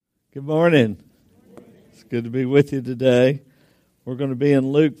Good morning. It's good to be with you today. We're going to be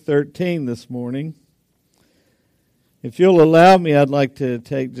in Luke 13 this morning. If you'll allow me, I'd like to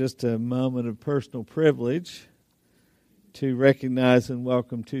take just a moment of personal privilege to recognize and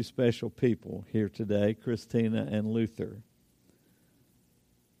welcome two special people here today, Christina and Luther.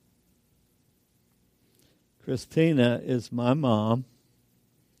 Christina is my mom,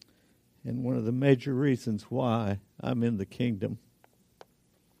 and one of the major reasons why I'm in the kingdom.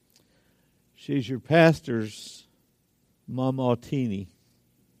 She's your pastor's Mama Teeny.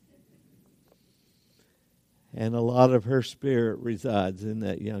 And a lot of her spirit resides in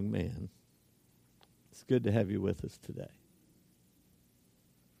that young man. It's good to have you with us today.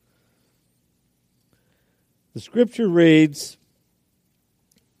 The scripture reads,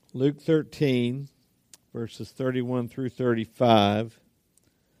 Luke 13, verses 31 through 35.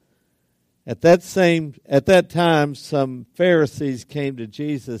 At that time, some Pharisees came to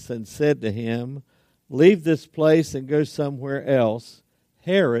Jesus and said to him, "Leave this place and go somewhere else.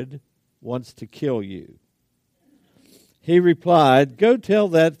 Herod wants to kill you." He replied, "Go tell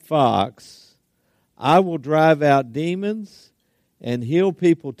that fox, I will drive out demons and heal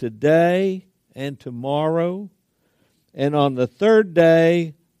people today and tomorrow, and on the third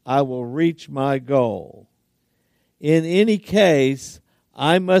day I will reach my goal. In any case,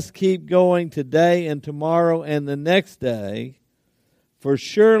 I must keep going today and tomorrow and the next day, for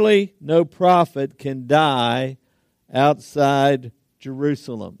surely no prophet can die outside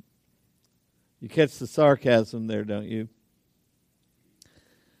Jerusalem." You catch the sarcasm there, don't you?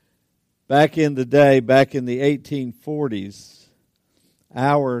 Back in the day, back in the 1840s,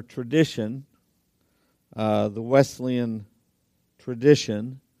 our tradition, the Wesleyan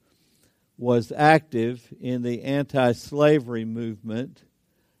tradition, was active in the anti-slavery movement,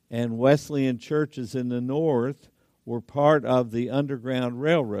 and Wesleyan churches in the North were part of the Underground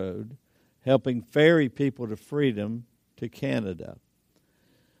Railroad, helping ferry people to freedom to Canada.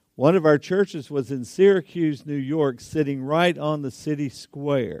 One of our churches was in Syracuse, New York, sitting right on the city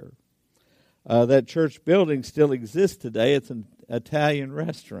square. That church building still exists today. It's an Italian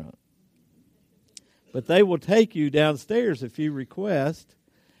restaurant. But they will take you downstairs if you request,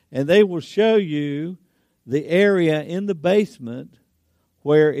 and they will show you the area in the basement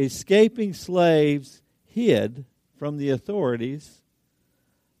where escaping slaves hid from the authorities,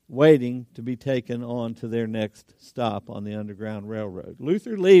 waiting to be taken on to their next stop on the Underground Railroad.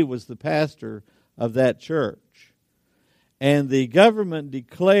 Luther Lee was the pastor of that church. And the government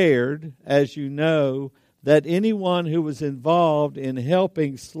declared, as you know, that anyone who was involved in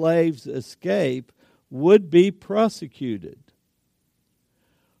helping slaves escape would be prosecuted.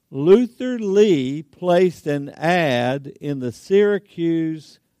 Luther Lee placed an ad in the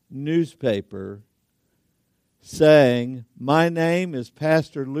Syracuse newspaper saying, "My name is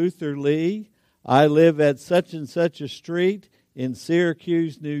Pastor Luther Lee. I live at such and such a street in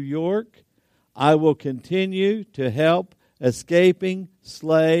Syracuse, New York. I will continue to help escaping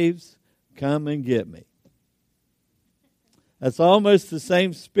slaves. Come and get me." That's almost the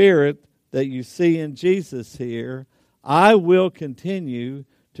same spirit that you see in Jesus here. I will continue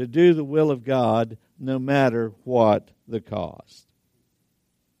to do the will of God no matter what the cost.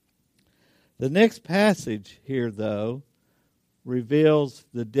 The next passage here, though, reveals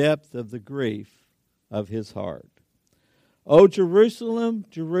the depth of the grief of his heart. "O Jerusalem,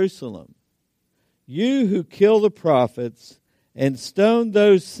 Jerusalem, you who kill the prophets and stone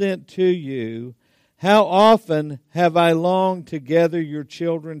those sent to you, how often have I longed to gather your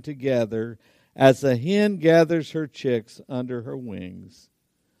children together as a hen gathers her chicks under her wings,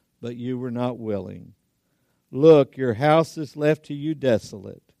 but you were not willing. Look, your house is left to you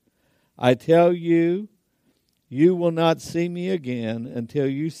desolate. I tell you, you will not see me again until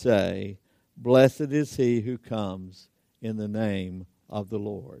you say, 'Blessed is he who comes in the name of the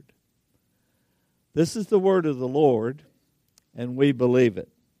Lord.'" This is the word of the Lord, and we believe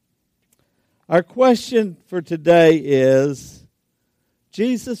it. Our question for today is,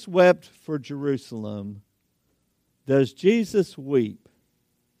 Jesus wept for Jerusalem. Does Jesus weep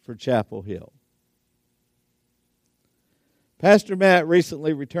for Chapel Hill? Pastor Matt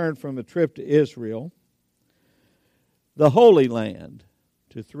recently returned from a trip to Israel, the Holy Land,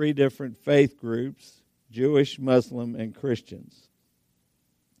 to 3 different faith groups, Jewish, Muslim, and Christians.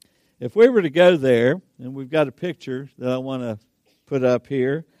 If we were to go there, and we've got a picture that I want to put up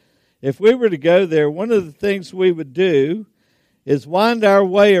here, if we were to go there, one of the things we would do is wind our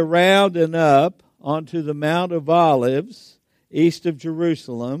way around and up onto the Mount of Olives, east of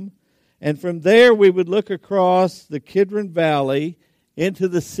Jerusalem, and from there we would look across the Kidron Valley into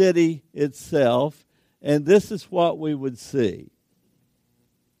the city itself, and this is what we would see.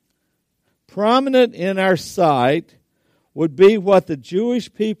 Prominent in our sight would be what the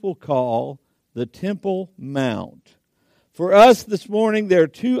Jewish people call the Temple Mount. For us this morning, there are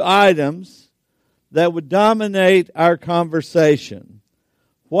two items that would dominate our conversation.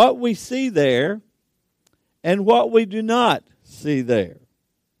 What we see there and what we do not see there.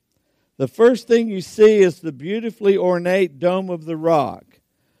 The first thing you see is the beautifully ornate Dome of the Rock,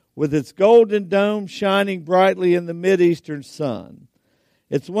 with its golden dome shining brightly in the Mideastern sun.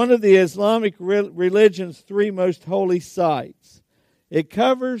 It's one of the Islamic religion's three most holy sites. It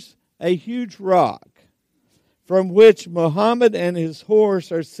covers a huge rock from which Muhammad and his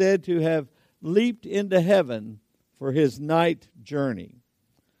horse are said to have leaped into heaven for his night journey.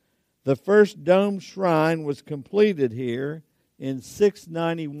 The first dome shrine was completed here in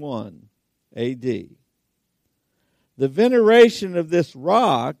 691 A.D. The veneration of this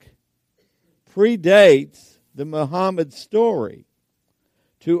rock predates the Muhammad story.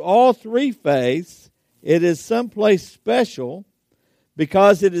 To all three faiths, it is someplace special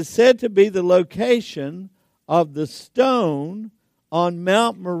because it is said to be the location of the stone on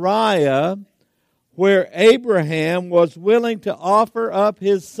Mount Moriah where Abraham was willing to offer up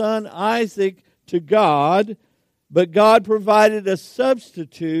his son Isaac to God, but God provided a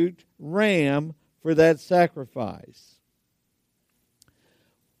substitute ram for that sacrifice.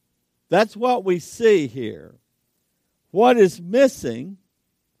 That's what we see here. What is missing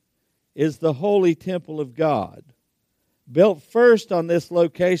is the holy temple of God, built first on this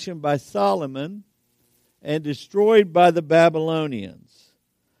location by Solomon and destroyed by the Babylonians,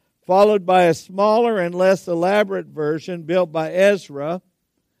 followed by a smaller and less elaborate version built by Ezra,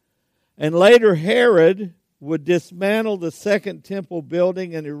 and later Herod would dismantle the second temple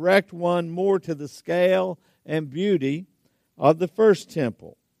building and erect one more to the scale and beauty of the first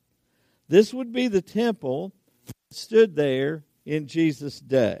temple. This would be the temple that stood there in Jesus'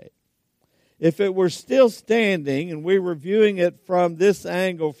 day. If it were still standing and we were viewing it from this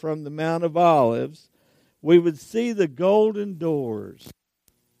angle from the Mount of Olives, we would see the golden doors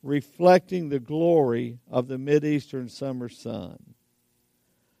reflecting the glory of the Mideastern summer sun.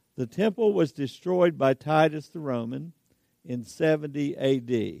 The temple was destroyed by Titus the Roman in 70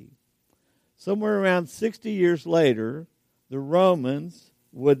 A.D. Somewhere around 60 years later, the Romans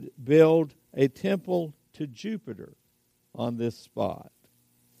would build a temple to Jupiter on this spot.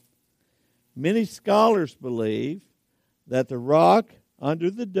 Many scholars believe that the rock under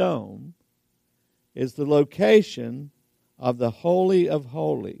the dome is the location of the Holy of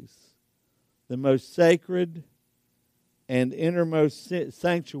Holies, the most sacred and innermost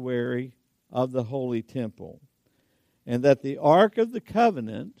sanctuary of the Holy Temple, and that the Ark of the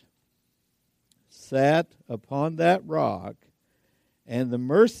Covenant sat upon that rock, and the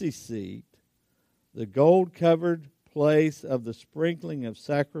mercy seat, the gold-covered place of the sprinkling of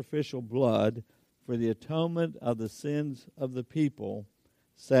sacrificial blood for the atonement of the sins of the people,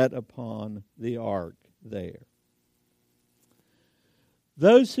 sat upon the ark there.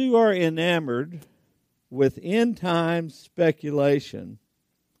 Those who are enamored with end times speculation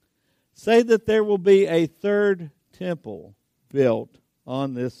say that there will be a third temple built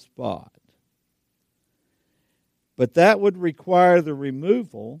on this spot. But that would require the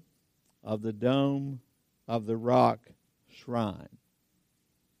removal of the dome of the rock shrine.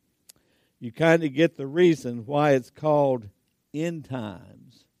 You kind of get the reason why it's called end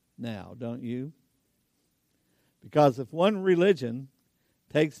times now, don't you? Because if one religion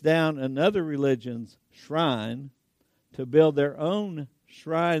takes down another religion's shrine to build their own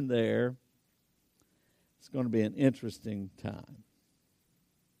shrine there, it's going to be an interesting time.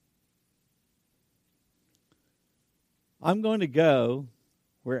 I'm going to go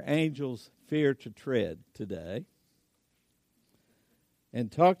where angels fear to tread today and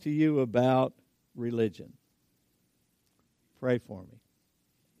talk to you about religion. Pray for me.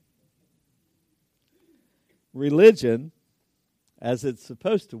 Religion, as it's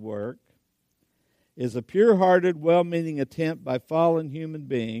supposed to work, is a pure-hearted, well-meaning attempt by fallen human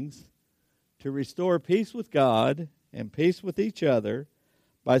beings to restore peace with God and peace with each other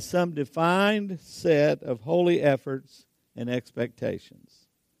by some defined set of holy efforts and expectations.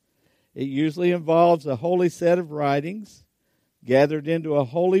 It usually involves a holy set of writings gathered into a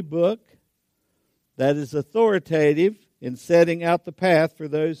holy book that is authoritative in setting out the path for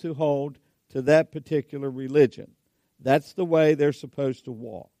those who hold to that particular religion. That's the way they're supposed to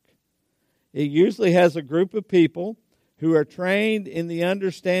walk. It usually has a group of people who are trained in the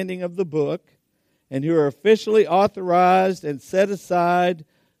understanding of the book and who are officially authorized and set aside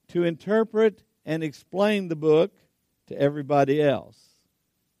to interpret and explain the book to everybody else.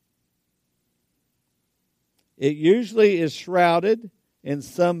 It usually is shrouded in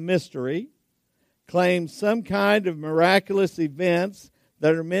some mystery claims some kind of miraculous events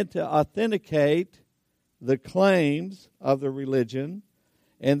that are meant to authenticate the claims of the religion,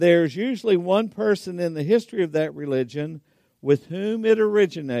 and there's usually one person in the history of that religion with whom it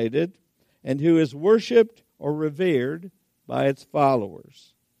originated and who is worshipped or revered by its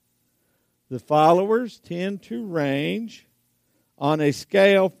followers. The followers tend to range on a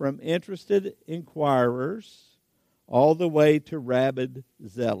scale from interested inquirers all the way to rabid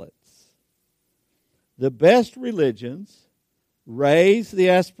zealots. The best religions raise the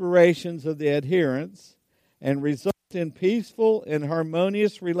aspirations of the adherents and result in peaceful and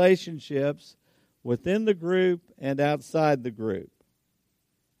harmonious relationships within the group and outside the group.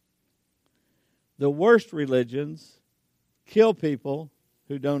 The worst religions kill people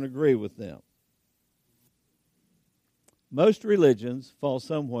who don't agree with them. Most religions fall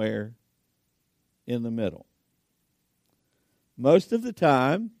somewhere in the middle. Most of the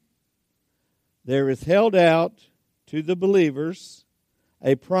time, there is held out to the believers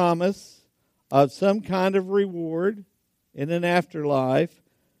a promise of some kind of reward in an afterlife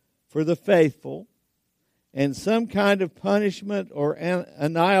for the faithful, and some kind of punishment or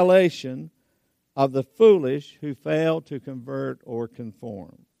annihilation of the foolish who fail to convert or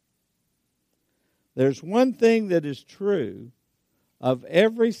conform. There's one thing that is true of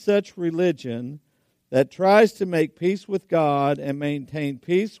every such religion that tries to make peace with God and maintain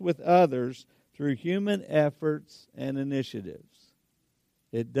peace with others through human efforts and initiatives.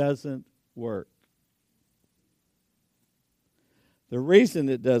 It doesn't work. The reason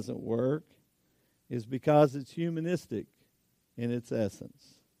it doesn't work is because it's humanistic in its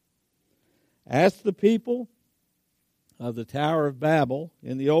essence. Ask the people of the Tower of Babel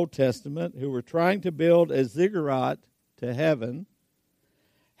in the Old Testament who were trying to build a ziggurat to heaven,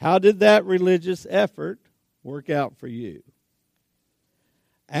 how did that religious effort work out for you?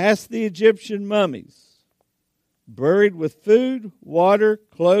 Ask the Egyptian mummies, buried with food, water,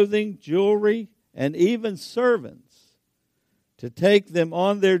 clothing, jewelry, and even servants, to take them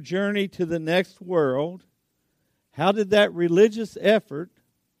on their journey to the next world. How did that religious effort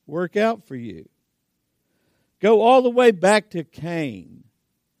work out for you? Go all the way back to Cain,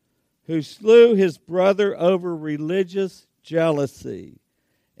 who slew his brother over religious jealousy,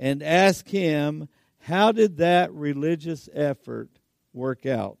 and ask him, how did that religious effort work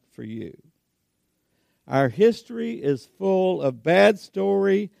out for you? Our history is full of bad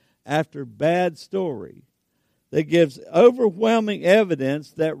story after bad story that gives overwhelming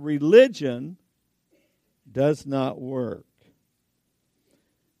evidence that religion does not work.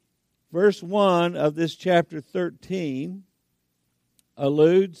 Verse 1 of this chapter 13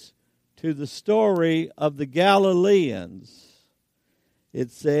 alludes to the story of the Galileans.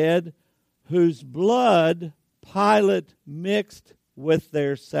 It said, whose blood Pilate mixed with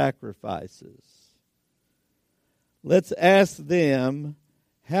their sacrifices. Let's ask them,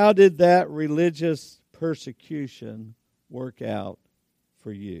 how did that religious persecution work out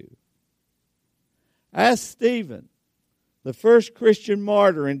for you? Ask Stephen, the first Christian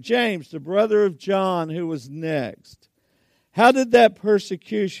martyr, and James, the brother of John, who was next. How did that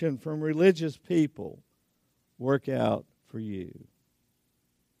persecution from religious people work out for you?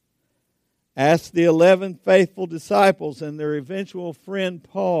 Ask the 11 faithful disciples and their eventual friend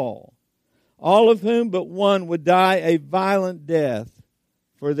Paul, all of whom but one would die a violent death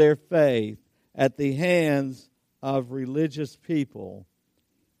for their faith at the hands of religious people.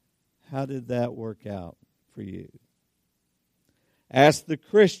 How did that work out for you? Ask the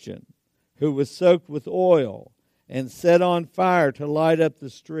Christian who was soaked with oil and set on fire to light up the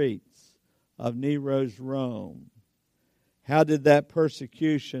streets of Nero's Rome. How did that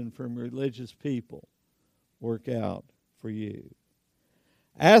persecution from religious people work out for you?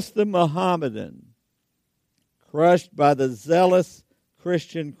 Ask the Mohammedan crushed by the zealous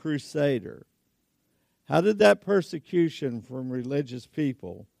Christian crusader. How did that persecution from religious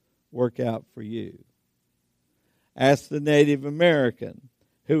people work out for you? Ask the Native American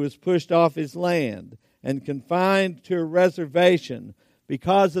who was pushed off his land and confined to a reservation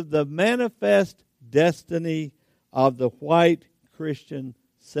because of the manifest destiny of the white Christian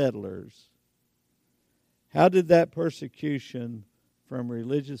settlers. How did that persecution from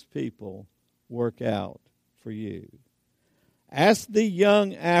religious people work out for you? Ask the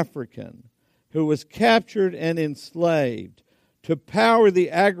young African who was captured and enslaved to power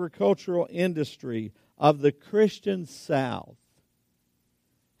the agricultural industry of the Christian South.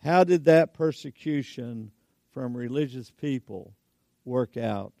 How did that persecution from religious people work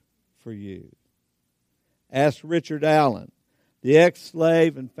out for you? Ask Richard Allen, the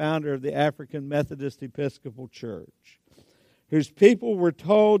ex-slave and founder of the African Methodist Episcopal Church, whose people were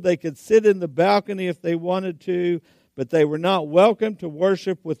told they could sit in the balcony if they wanted to, but they were not welcome to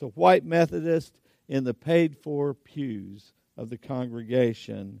worship with the white Methodist in the paid-for pews of the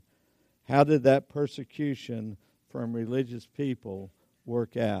congregation. How did that persecution from religious people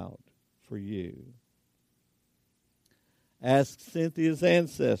work out for you? Ask Cynthia's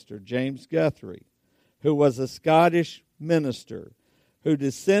ancestor, James Guthrie, who was a Scottish minister who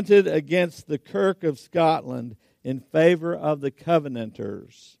dissented against the Kirk of Scotland in favor of the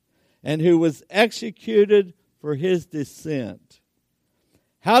Covenanters, and who was executed for his dissent.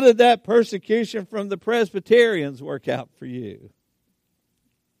 How did that persecution from the Presbyterians work out for you?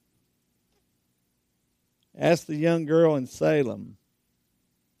 Ask the young girl in Salem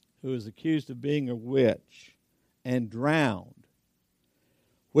who was accused of being a witch and drowned,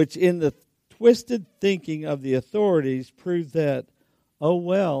 which in the twisted thinking of the authorities proved that, oh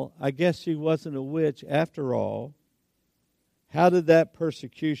well, I guess she wasn't a witch after all. How did that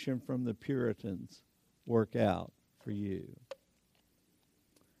persecution from the Puritans work out for you?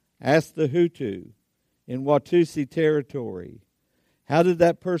 Ask the Hutu in Watusi territory. How did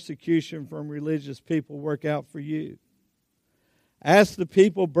that persecution from religious people work out for you? Ask the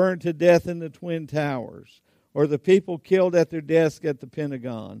people burned to death in the Twin Towers, or the people killed at their desk at the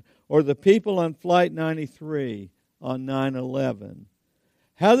Pentagon, or the people on Flight 93 on 9/11.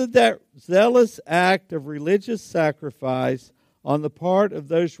 How did that zealous act of religious sacrifice on the part of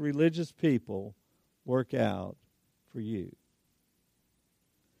those religious people work out for you?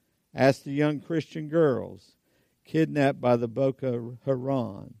 Ask the young Christian girls kidnapped by the Boko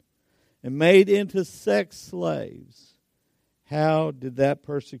Haram and made into sex slaves. How did that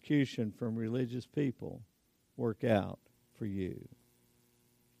persecution from religious people work out for you?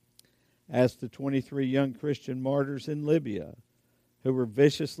 Ask the 23 young Christian martyrs in Libya who were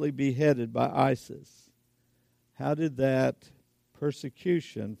viciously beheaded by ISIS. How did that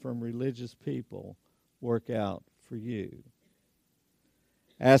persecution from religious people work out for you?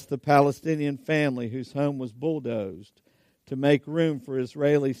 Ask the Palestinian family whose home was bulldozed to make room for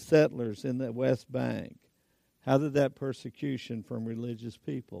Israeli settlers in the West Bank. How did that persecution from religious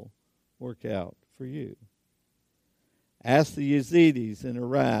people work out for you? Ask the Yazidis in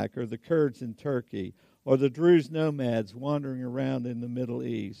Iraq, or the Kurds in Turkey, or the Druze nomads wandering around in the Middle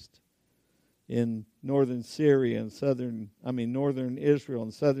East, in northern Syria and northern Israel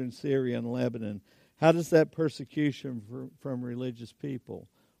and southern Syria and Lebanon. How does that persecution from religious people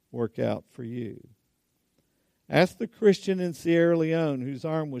work out for you? Ask the Christian in Sierra Leone whose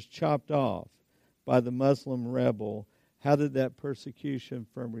arm was chopped off by the Muslim rebel. How did that persecution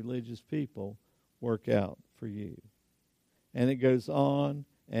from religious people work out for you? And it goes on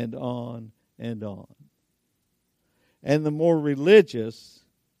and on and on. And the more religious,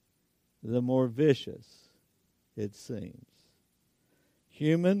 the more vicious it seems.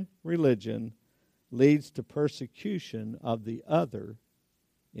 Human religion leads to persecution of the other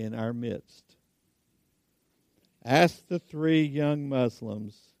in our midst. Ask the 3 young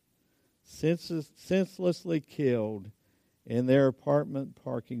Muslims senselessly killed in their apartment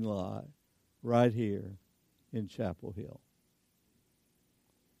parking lot right here in Chapel Hill.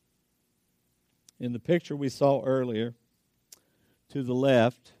 In the picture we saw earlier, to the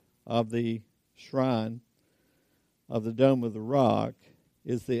left of the shrine of the Dome of the Rock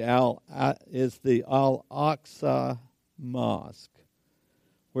is the Al-Aqsa Mosque,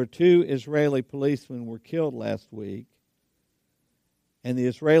 where 2 Israeli policemen were killed last week, and the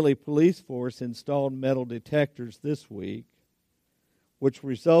Israeli police force installed metal detectors this week, which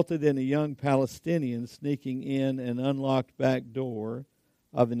resulted in a young Palestinian sneaking in an unlocked back door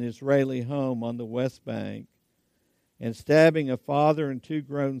of an Israeli home on the West Bank and stabbing a father and 2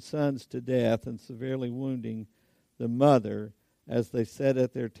 grown sons to death and severely wounding the mother as they sat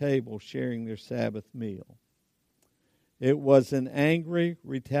at their table sharing their Sabbath meal. It was an angry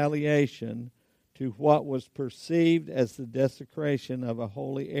retaliation to what was perceived as the desecration of a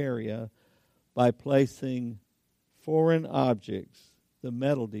holy area by placing foreign objects, the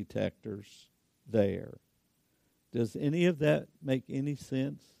metal detectors, there. Does any of that make any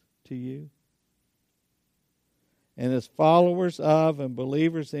sense to you? And as followers of and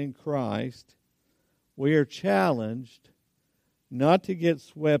believers in Christ, we are challenged not to get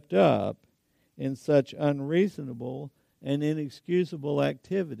swept up in such unreasonable and inexcusable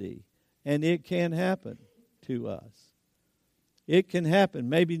activity. And it can happen to us. It can happen.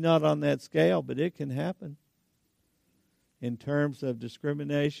 Maybe not on that scale, but it can happen. In terms of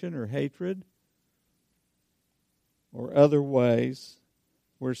discrimination or hatred or other ways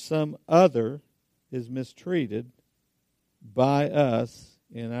where some other is mistreated by us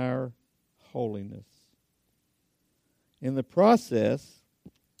in our holiness. In the process,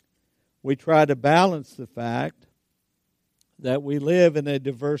 we try to balance the fact that we live in a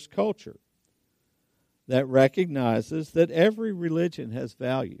diverse culture that recognizes that every religion has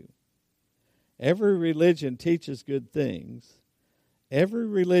value. Every religion teaches good things. Every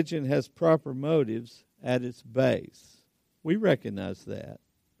religion has proper motives at its base. We recognize that.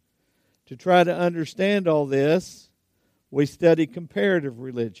 To try to understand all this, we study comparative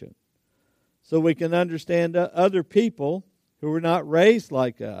religion, so we can understand other people who are not raised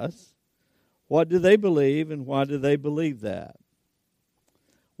like us. What do they believe, and why do they believe that?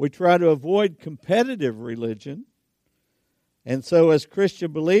 We try to avoid competitive religion, and so as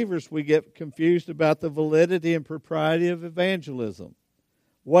Christian believers, we get confused about the validity and propriety of evangelism.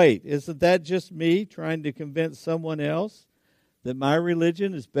 Wait, isn't that just me trying to convince someone else that my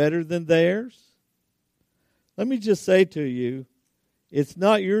religion is better than theirs? Let me just say to you, it's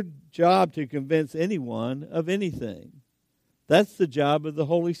not your job to convince anyone of anything. That's the job of the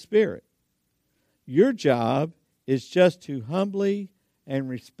Holy Spirit. Your job is just to humbly and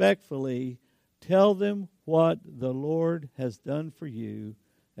respectfully tell them what the Lord has done for you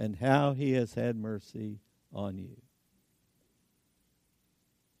and how He has had mercy on you.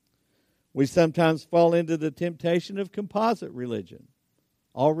 We sometimes fall into the temptation of composite religion.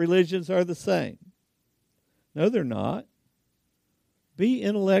 All religions are the same. No, they're not. Be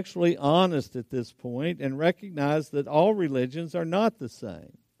intellectually honest at this point and recognize that all religions are not the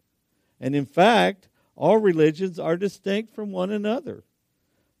same. And in fact, all religions are distinct from one another.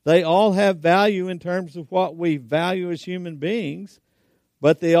 They all have value in terms of what we value as human beings,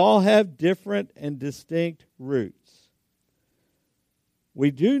 but they all have different and distinct roots. We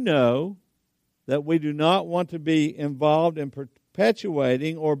do know that we do not want to be involved in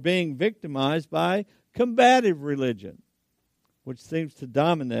perpetuating or being victimized by combative religion, which seems to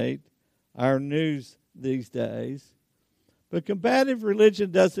dominate our news these days. But combative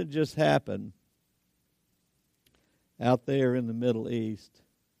religion doesn't just happen out there in the Middle East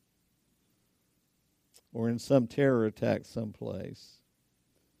or in some terror attack someplace.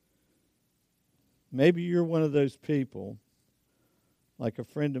 Maybe you're one of those people, like a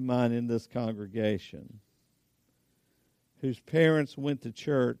friend of mine in this congregation, whose parents went to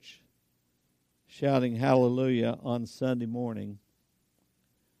church shouting hallelujah on Sunday morning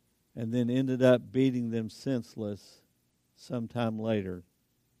and then ended up beating them senseless sometime later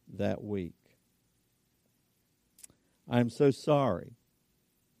that week. I'm so sorry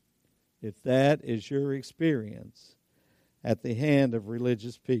if that is your experience at the hand of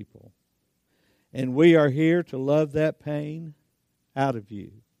religious people. And we are here to love that pain out of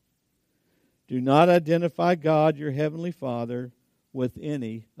you. Do not identify God, your heavenly Father, with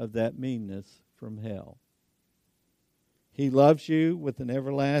any of that meanness from hell. He loves you with an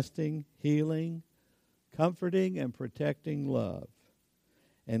everlasting, healing, comforting, and protecting love.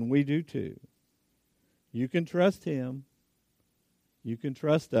 And we do too. You can trust Him. You can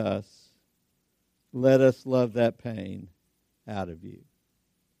trust us. Let us love that pain out of you.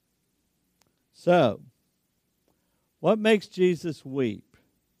 So, what makes Jesus weep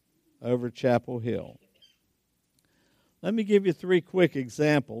over Chapel Hill? Let me give you 3 quick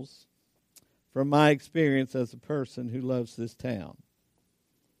examples from my experience as a person who loves this town.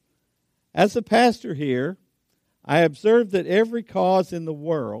 As a pastor here, I observe that every cause in the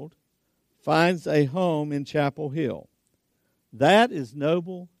world finds a home in Chapel Hill. That is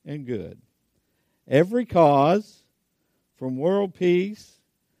noble and good. Every cause, from world peace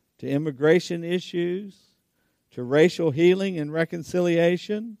to immigration issues, to racial healing and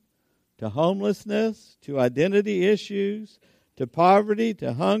reconciliation, to homelessness, to identity issues, to poverty,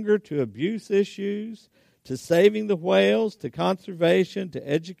 to hunger, to abuse issues, to saving the whales, to conservation, to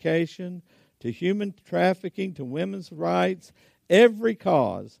education, to human trafficking, to women's rights. Every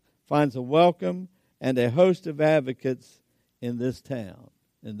cause finds a welcome and a host of advocates in this town,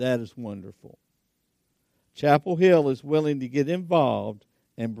 and that is wonderful. Chapel Hill is willing to get involved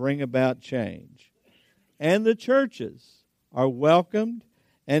and bring about change. And the churches are welcomed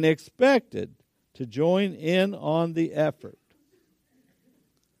and expected to join in on the effort.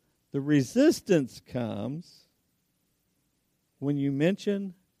 The resistance comes when you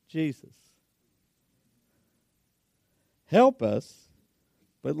mention Jesus. Help us,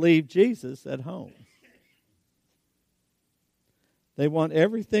 but leave Jesus at home. They want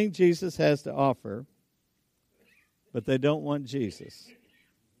everything Jesus has to offer, but they don't want Jesus.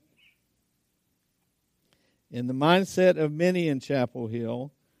 In the mindset of many in Chapel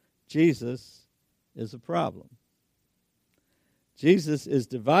Hill, Jesus is a problem. Jesus is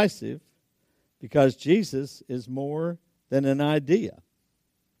divisive because Jesus is more than an idea.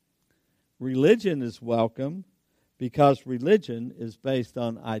 Religion is welcome because religion is based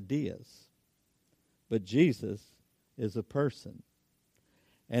on ideas, but Jesus is a person.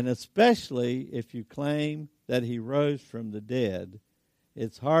 And especially if you claim that he rose from the dead,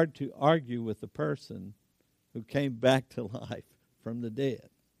 it's hard to argue with a person who came back to life from the dead.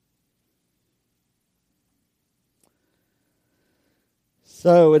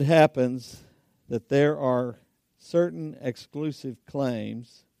 So it happens that there are certain exclusive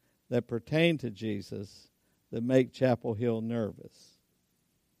claims that pertain to Jesus that make Chapel Hill nervous.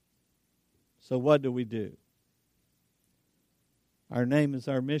 So what do? Our name is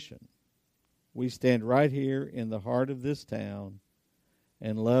our mission. We stand right here in the heart of this town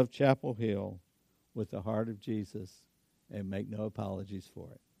and love Chapel Hill with the heart of Jesus and make no apologies for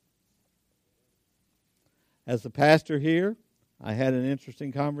it. As the pastor here, I had an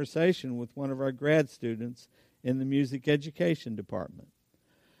interesting conversation with one of our grad students in the music education department.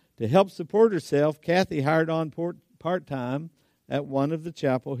 To help support herself, Kathy hired on part-time at one of the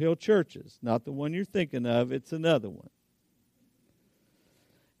Chapel Hill churches. Not the one you're thinking of, it's another one.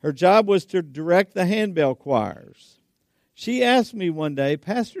 Her job was to direct the handbell choirs. She asked me one day,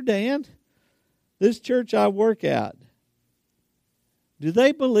 Pastor Dan, this church I work at, do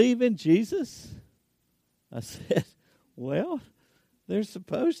they believe in Jesus? I said, well, they're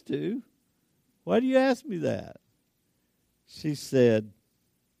supposed to. Why do you ask me that? She said,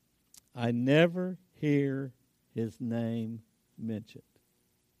 I never hear his name mentioned.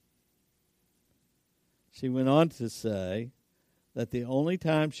 She went on to say that the only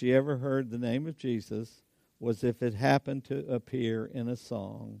time she ever heard the name of Jesus was if it happened to appear in a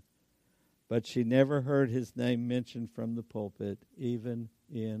song, but she never heard his name mentioned from the pulpit, even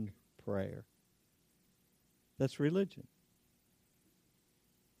in prayer. That's religion.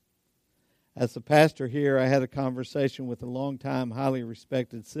 As a pastor here, I had a conversation with a longtime, highly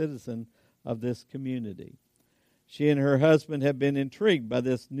respected citizen of this community. She and her husband have been intrigued by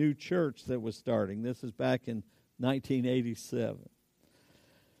this new church that was starting. This is back in 1987.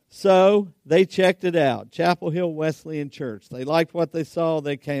 So they checked it out, Chapel Hill Wesleyan Church. They liked what they saw.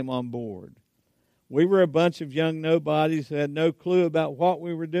 They came on board. We were a bunch of young nobodies who had no clue about what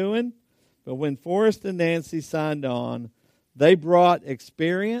we were doing. But when Forrest and Nancy signed on, they brought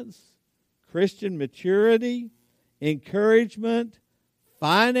experience, Christian maturity, encouragement,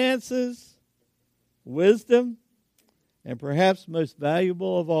 finances, wisdom, and perhaps most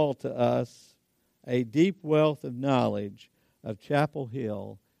valuable of all to us, a deep wealth of knowledge of Chapel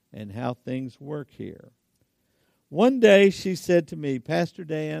Hill and how things work here. One day she said to me, Pastor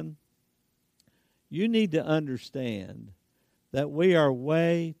Dan, you need to understand that we are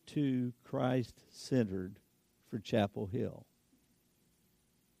way too Christ-centered for Chapel Hill.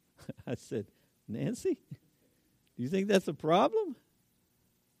 I said, Nancy, do you think that's a problem?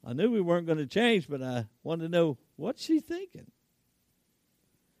 I knew we weren't going to change, but I wanted to know what's she thinking.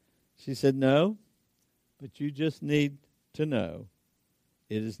 She said, no, but you just need to know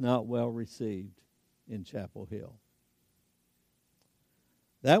it is not well received in Chapel Hill.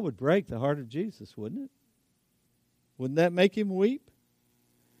 That would break the heart of Jesus, wouldn't it? Wouldn't that make him weep?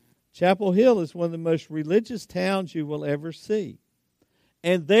 Chapel Hill is one of the most religious towns you will ever see.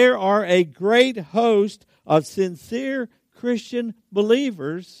 And there are a great host of sincere Christian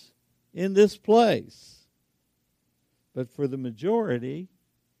believers in this place. But for the majority,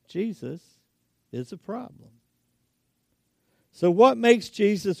 Jesus is a problem. So what makes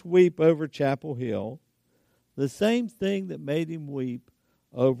Jesus weep over Chapel Hill? The same thing that made him weep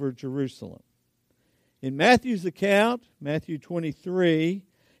over Jerusalem. In Matthew's account, Matthew 23,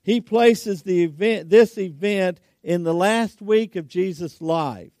 he places this event in the last week of Jesus'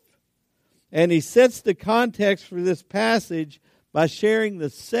 life. And he sets the context for this passage by sharing the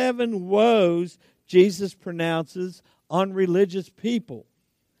 7 woes Jesus pronounces on religious people.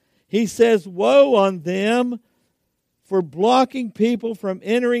 He says, woe on them for blocking people from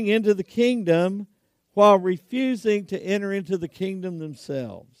entering into the kingdom while refusing to enter into the kingdom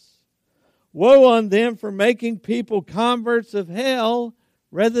themselves. Woe on them for making people converts of hell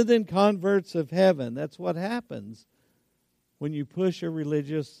rather than converts of heaven. That's what happens when you push a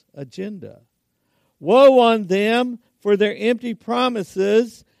religious agenda. Woe on them for their empty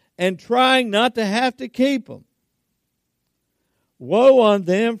promises and trying not to have to keep them. Woe on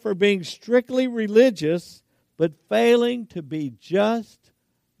them for being strictly religious but failing to be just,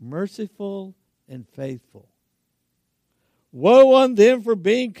 merciful, and faithful. Woe on them for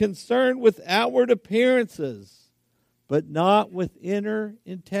being concerned with outward appearances, but not with inner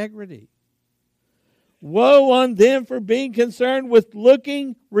integrity. Woe on them for being concerned with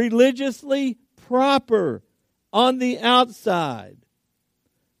looking religiously proper on the outside,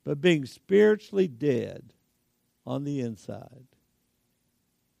 but being spiritually dead on the inside.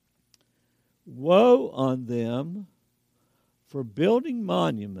 Woe on them for building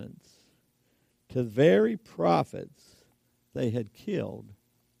monuments to the very prophets they had killed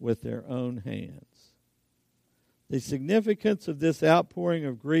with their own hands. The significance of this outpouring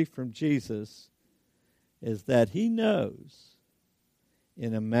of grief from Jesus is that he knows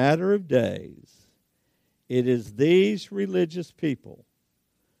in a matter of days it is these religious people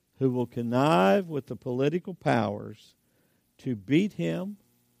who will connive with the political powers to beat him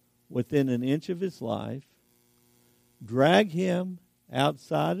within an inch of his life, drag him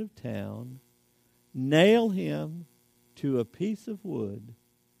outside of town, nail him to a piece of wood,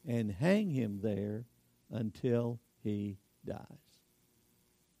 and hang him there until he dies.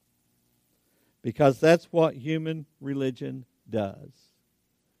 Because that's what human religion does.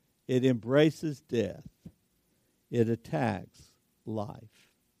 It embraces death. It attacks life.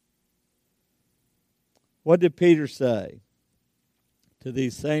 What did Peter say to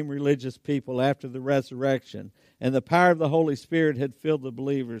these same religious people after the resurrection and the power of the Holy Spirit had filled the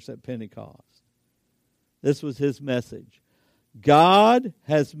believers at Pentecost? This was his message. God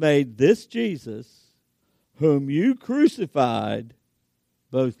has made this Jesus, whom you crucified,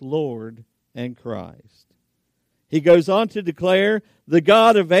 both Lord and Christ. He goes on to declare, the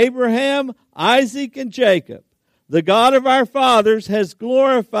God of Abraham, Isaac, and Jacob, the God of our fathers, has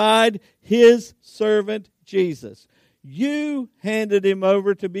glorified his servant Jesus. You handed him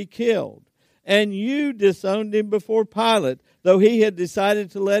over to be killed, and you disowned him before Pilate, though he had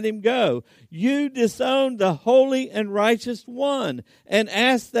decided to let him go. You disowned the holy and righteous one and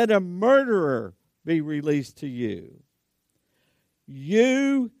asked that a murderer be released to you.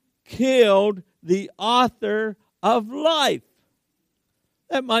 You killed the author of life.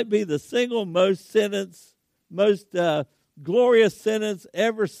 That might be the single most glorious sentence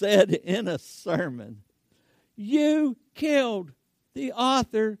ever said in a sermon. You killed the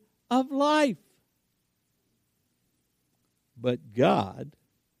author of life. But God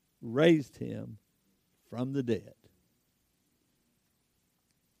raised him from the dead.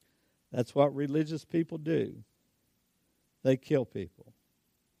 That's what religious people do. They kill people.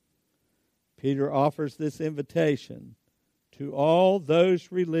 Peter offers this invitation to all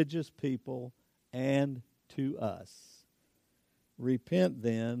those religious people and to us. Repent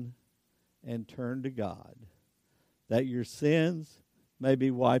then and turn to God, that your sins may be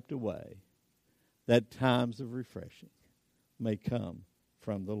wiped away, that times of refreshing may come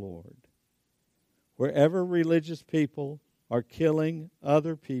from the Lord. Wherever religious people are killing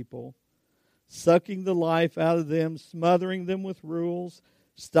other people, sucking the life out of them, smothering them with rules,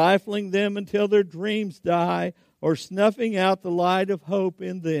 stifling them until their dreams die, or snuffing out the light of hope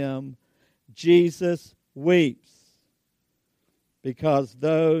in them, Jesus weeps, because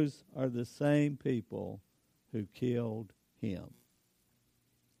those are the same people who killed him.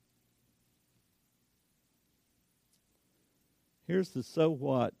 Here's the so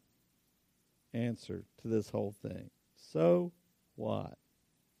what answer to this whole thing. So what?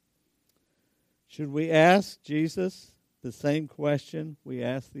 Should we ask Jesus the same question we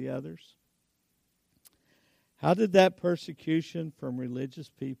asked the others? How did that persecution from religious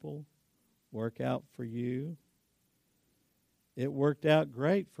people work out for you? It worked out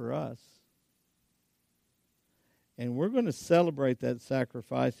great for us. And we're going to celebrate that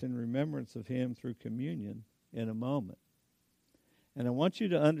sacrifice in remembrance of him through communion in a moment. And I want you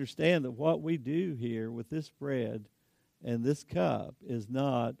to understand that what we do here with this bread and this cup is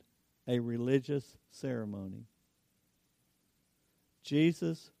not a religious ceremony.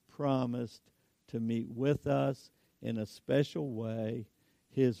 Jesus promised to meet with us in a special way.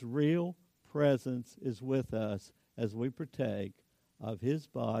 His real presence is with us as we partake of his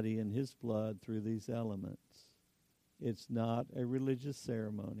body and his blood through these elements. It's not a religious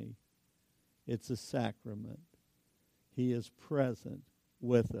ceremony. It's a sacrament. He is present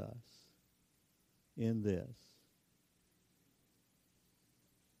with us in this.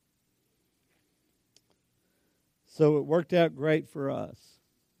 So it worked out great for us,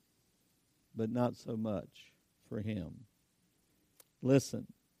 but not so much for him. Listen,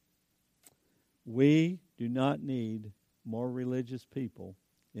 we do not need more religious people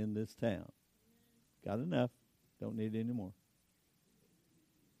in this town. Got enough. Don't need any more.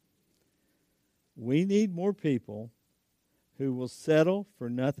 We need more people who will settle for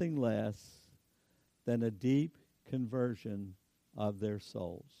nothing less than a deep conversion of their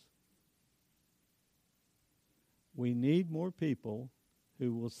souls. We need more people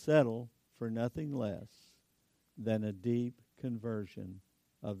who will settle for nothing less than a deep conversion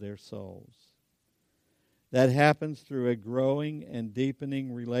of their souls. That happens through a growing and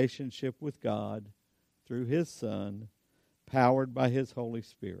deepening relationship with God through His Son, powered by His Holy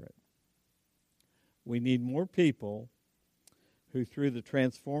Spirit. We need more people who, through the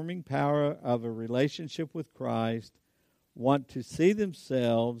transforming power of a relationship with Christ, want to see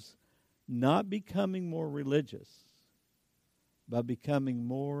themselves not becoming more religious, but becoming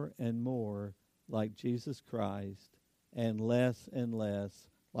more and more like Jesus Christ and less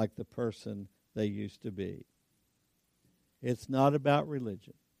like the person they used to be. It's not about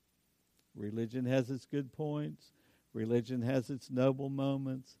religion. Religion has its good points. Religion has its noble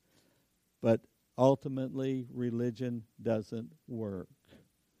moments. But ultimately, religion doesn't work.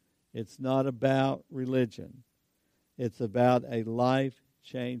 It's not about religion. It's about a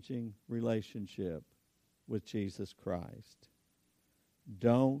life-changing relationship with Jesus Christ.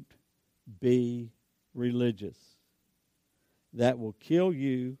 Don't be religious. That will kill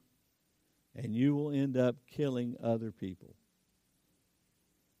you, and you will end up killing other people.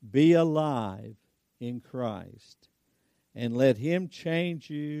 Be alive in Christ, and let Him change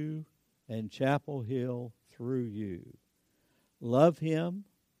you and Chapel Hill through you. Love Him,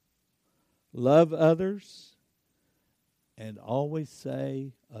 love others, and always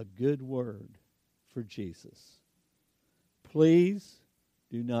say a good word for Jesus. Please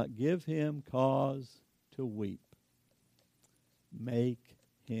do not give Him cause to weep. Make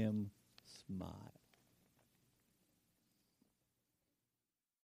Him smile.